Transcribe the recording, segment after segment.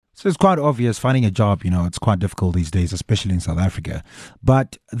So it's quite obvious finding a job, it's quite difficult these days, especially in South Africa.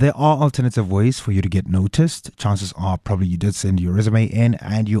 But there are alternative ways for you to get noticed. Chances are probably you did send your resume in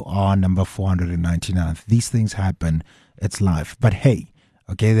and you are number 499th. These things happen. It's life. But hey,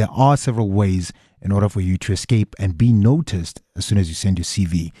 okay, there are several ways in order for you to escape and be noticed as soon as you send your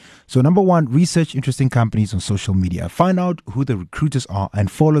CV. So number one, research interesting companies on social media. Find out who the recruiters are and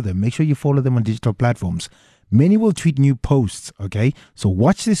follow them. Make sure you follow them on digital platforms. Many will tweet new posts, okay? So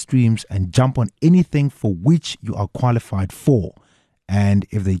watch the streams and jump on anything for which you are qualified for. And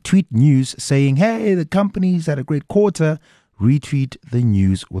if they tweet news saying, hey, the company's had a great quarter, retweet the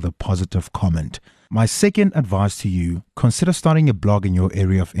news with a positive comment. My second advice to you, consider starting a blog in your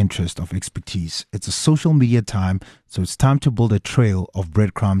area of interest, of expertise. It's a social media time, so it's time to build a trail of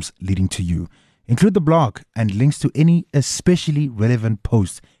breadcrumbs leading to you. Include the blog and links to any especially relevant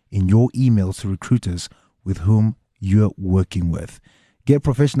posts in your emails to recruiters with whom you're working with. Get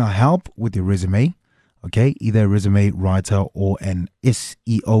professional help with your resume. Okay, either a resume writer or an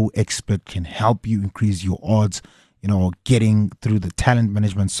SEO expert can help you increase your odds, getting through the talent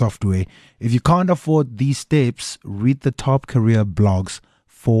management software. If you can't afford these steps, read the top career blogs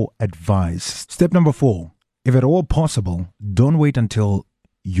for advice. Step number 4, if at all possible, don't wait until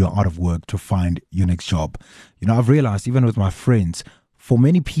you're out of work to find your next job. I've realized even with my friends, for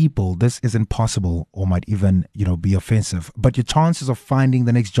many people, this isn't possible or might even, be offensive. But your chances of finding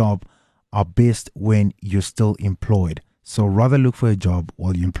the next job are best when you're still employed. So rather look for a job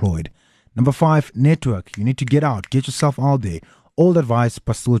while you're employed. Number 5, network. You need to get out, get yourself out there. Old advice,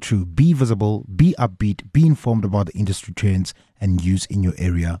 but still true. Be visible, be upbeat, be informed about the industry trends and use in your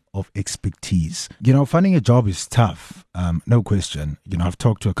area of expertise. Finding a job is tough, no question. I've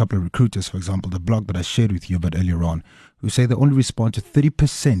talked to a couple of recruiters, for example, the blog that I shared with you about earlier on, who say they only respond to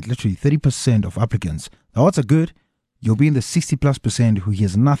 30%, literally 30% of applicants. The odds are good. You'll be in the 60+% who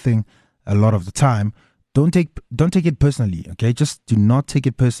hears nothing a lot of the time. Don't take it personally, okay? Just do not take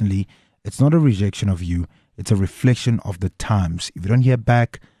it personally. It's not a rejection of you. It's a reflection of the times. If you don't hear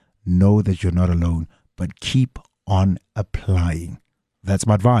back, know that you're not alone, but keep on applying. That's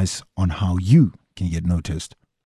my advice on how you can get noticed.